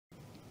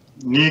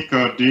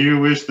Nico, do you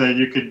wish that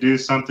you could do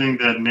something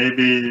that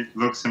maybe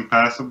looks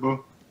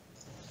impossible?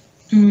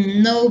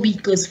 No,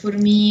 because for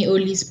me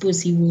all is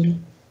possible.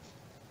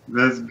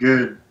 That's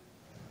good.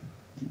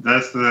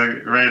 That's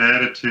the right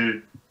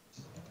attitude.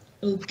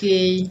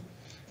 Okay.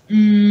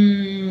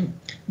 Do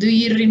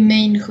you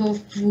remain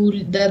hopeful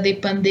that the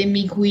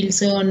pandemic will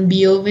soon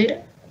be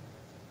over?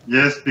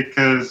 Yes,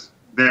 because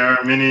there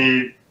are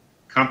many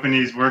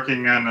companies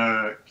working on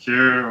a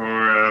cure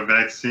or a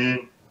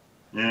vaccine,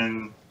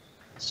 and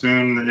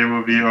soon it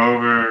will be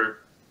over,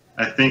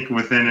 I think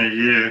within a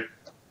year,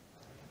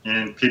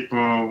 and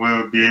people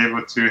will be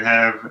able to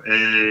have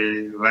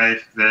a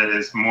life that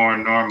is more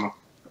normal.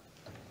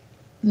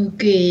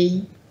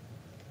 Okay.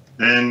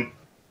 And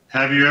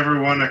have you ever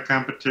won a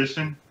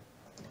competition?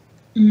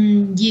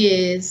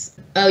 Yes,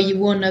 I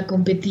won a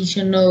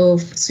competition of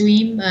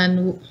swim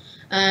and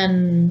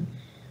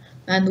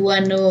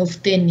one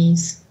of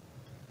tennis.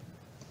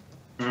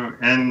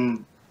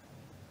 And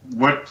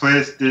what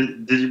place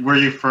were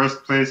you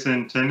first place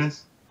in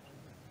tennis?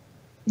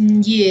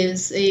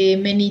 Yes,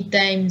 many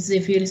times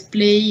the first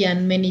place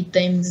and many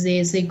times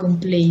the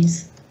second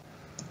place.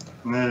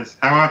 Nice.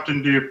 How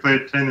often do you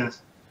play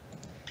tennis?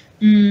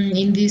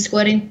 In this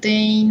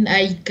quarantine,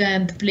 I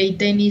can't play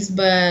tennis,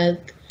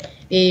 but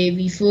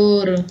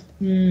before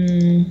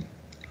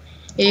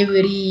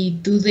every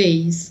 2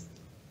 days.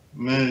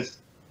 Nice.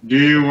 Do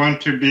you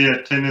want to be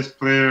a tennis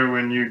player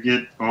when you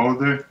get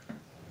older?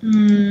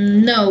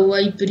 No,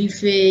 I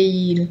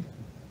prefer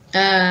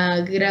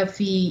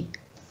graphic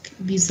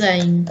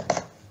design.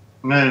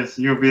 Nice.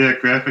 You'll be a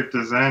graphic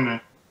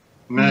designer.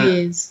 Nice.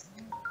 Yes.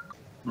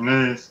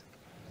 Nice.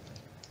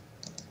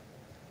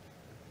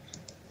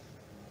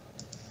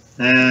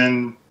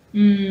 And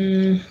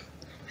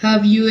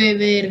have you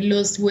ever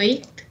lost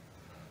weight?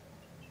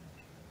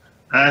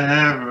 I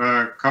have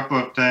a couple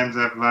of times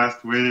I've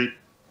lost weight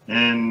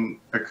and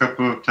a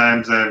couple of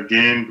times I've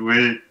gained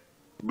weight,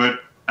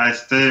 but I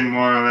stay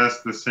more or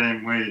less the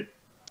same weight.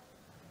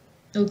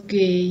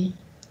 Okay.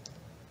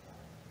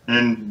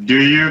 And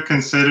do you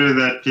consider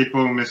that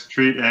people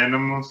mistreat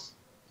animals?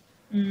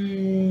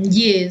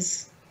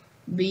 Yes,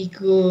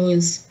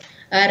 because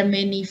are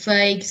many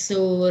fights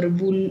or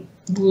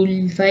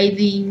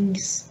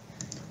bullfightings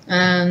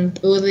and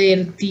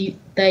other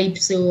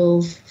types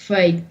of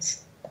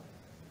fights.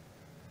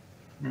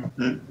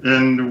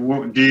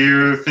 And do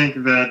you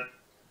think that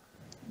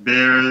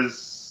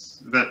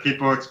that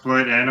people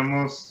exploit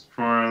animals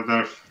for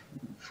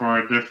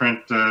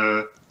different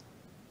and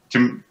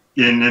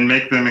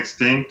make them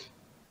extinct?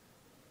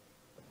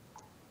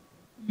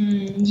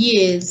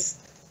 Yes,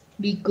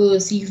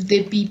 because if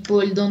the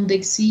people don't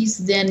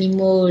exist, the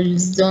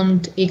animals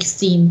don't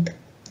extinct.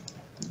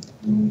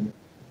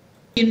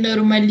 You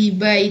normally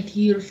bite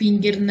your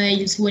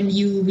fingernails when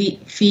you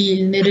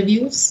feel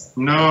nervous?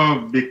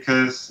 No,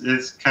 because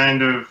it's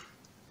kind of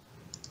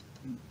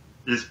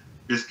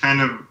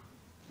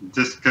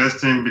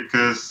disgusting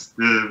because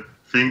the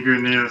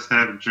fingernails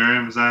have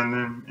germs on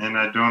them and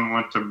I don't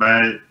want to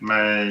bite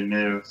my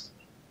nails.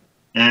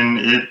 And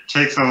it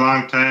takes a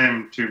long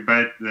time to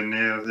bite the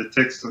nails. It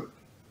takes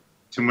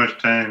too much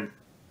time,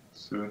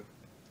 so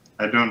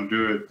I don't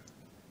do it.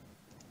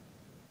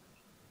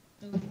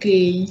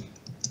 Okay.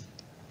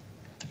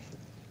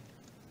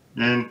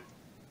 And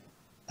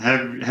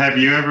have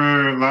you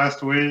ever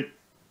lost weight?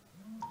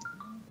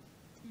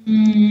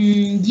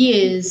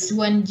 Yes,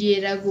 1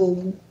 year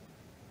ago.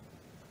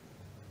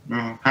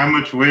 Oh, how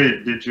much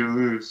weight did you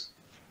lose?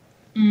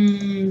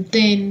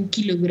 10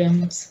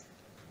 kilograms.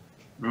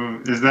 Oh,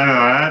 is that a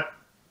lot?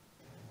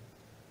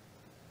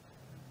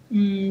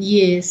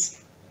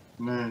 Yes.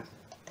 Nice.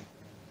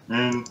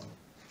 And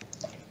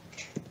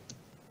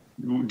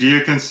do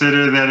you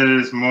consider that it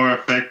is more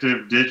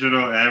effective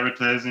digital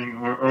advertising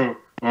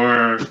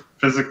or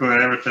physical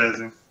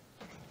advertising?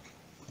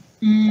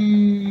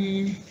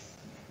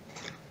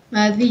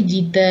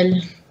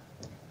 Digital.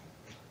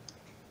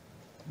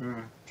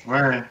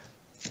 Why?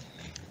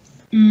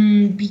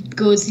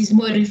 Because it's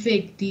more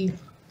effective.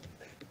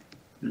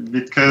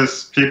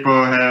 Because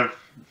people have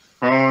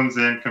phones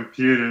and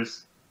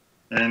computers,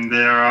 and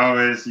they are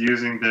always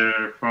using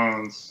their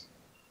phones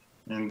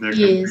and their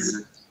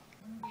computers.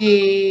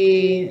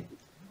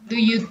 Do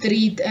you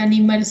treat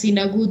animals in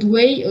a good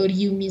way or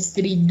you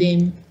mistreat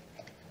them?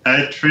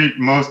 I treat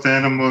most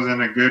animals in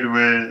a good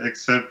way,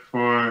 except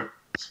for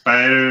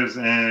spiders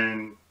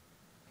and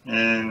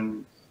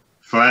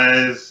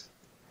flies.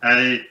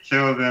 I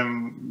kill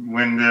them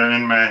when they're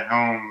in my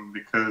home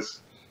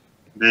because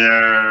they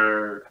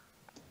are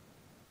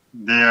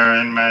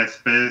in my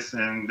space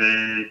and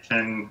they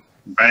can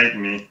bite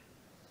me.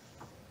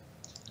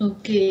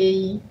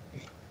 Okay.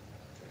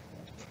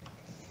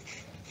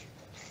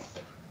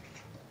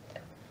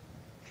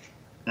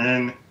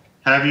 And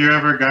have you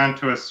ever gone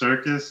to a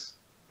circus?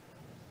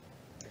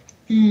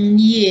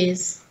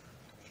 Yes.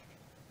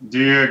 Do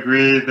you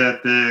agree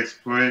that they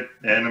exploit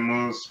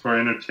animals for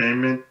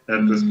entertainment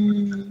at this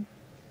point?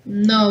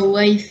 No,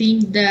 I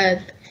think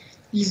that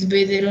it's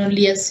better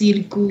only a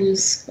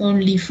circus,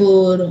 only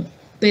for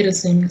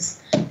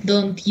persons,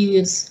 don't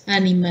use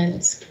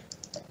animals.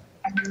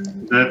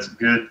 That's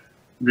good.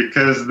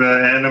 Because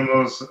the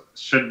animals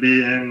should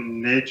be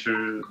in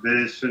nature.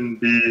 They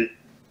shouldn't be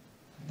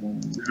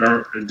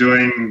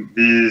doing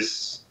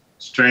these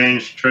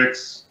strange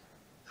tricks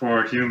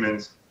for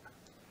humans.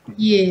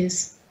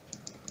 Yes.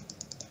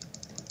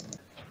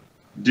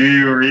 Do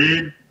you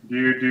read? Do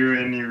you do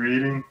any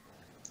reading?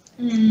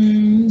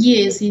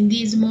 Yes, in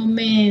this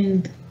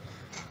moment,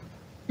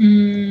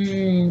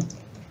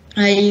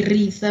 I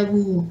read a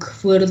book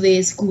for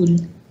the school.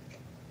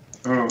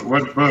 Oh,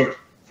 what book?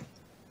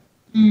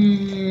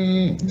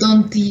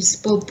 Don't is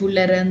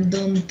popular and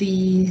don't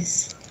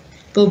is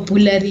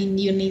popular in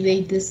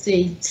United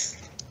States.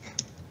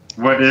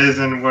 What is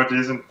and what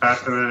isn't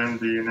popular in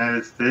the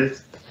United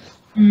States?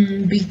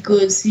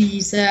 Because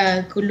it's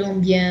a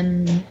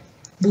Colombian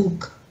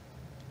book.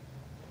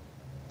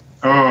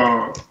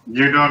 Oh,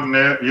 you don't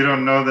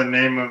know the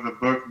name of the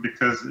book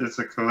because it's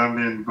a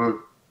Colombian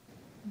book.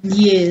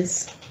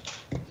 Yes.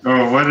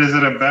 Oh, what is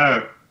it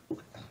about?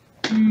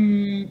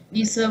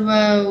 It's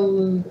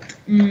about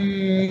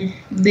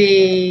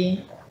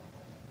the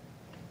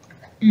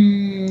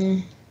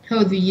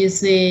how do you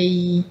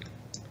say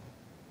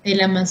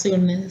el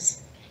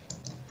Amazonas?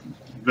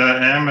 The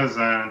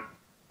Amazon.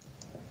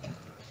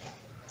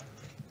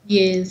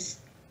 Yes.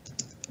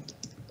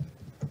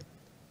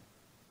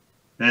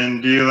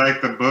 And do you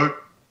like the book?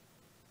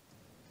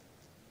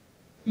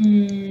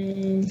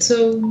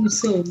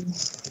 So.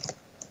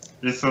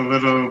 It's a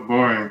little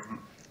boring.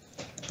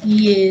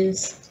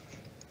 Yes.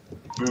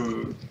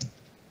 Ooh.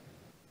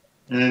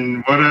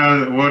 And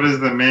what is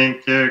the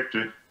main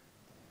character?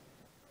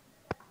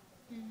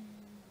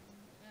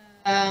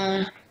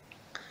 A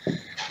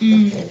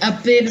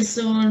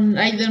person,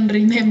 I don't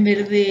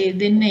remember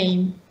the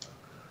name.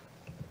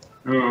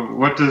 Oh,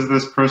 what does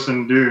this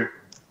person do?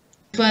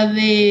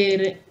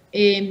 Father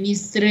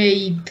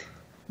mistreat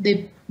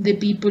the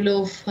people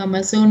of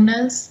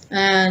Amazonas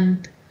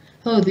and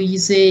how do you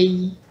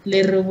say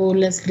le robó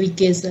las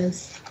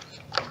riquezas?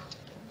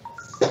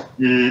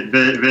 He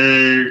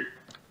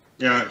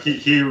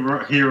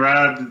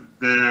robbed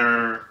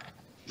their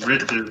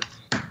riches.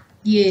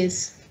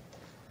 Yes.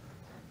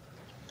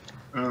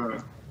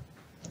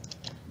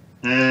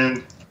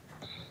 And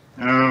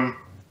how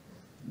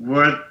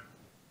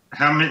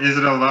many, is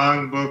it a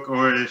long book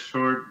or a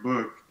short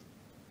book?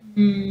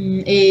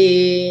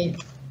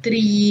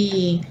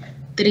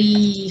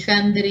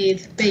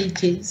 300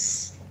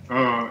 pages.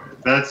 Oh,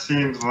 that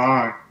seems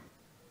long.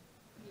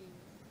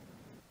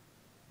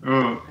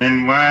 Oh,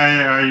 and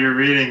why are you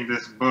reading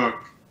this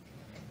book?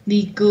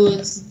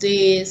 Because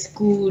the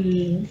school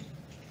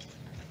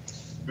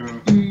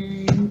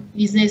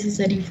is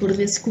necessary for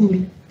the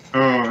school.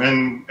 Oh,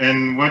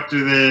 and what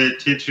do they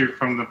teach you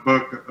from the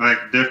book?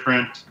 Like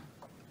different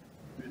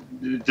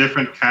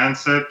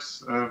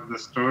concepts of the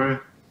story?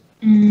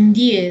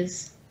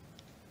 Yes.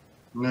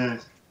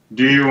 Nice.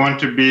 Do you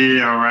want to be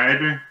a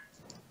writer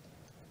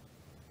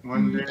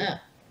one day?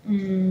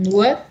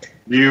 What?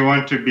 Do you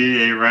want to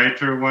be a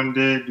writer one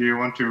day? Do you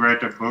want to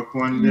write a book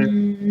one day?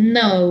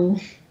 No.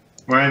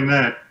 Why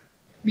not?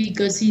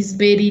 Because it's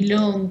very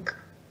long.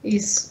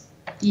 It's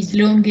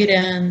longer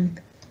and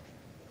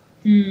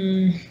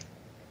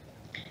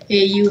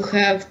you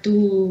have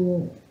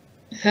to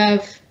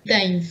have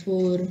time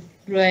for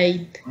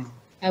write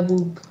a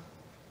book.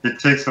 It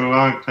takes a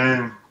long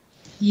time.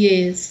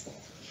 Yes.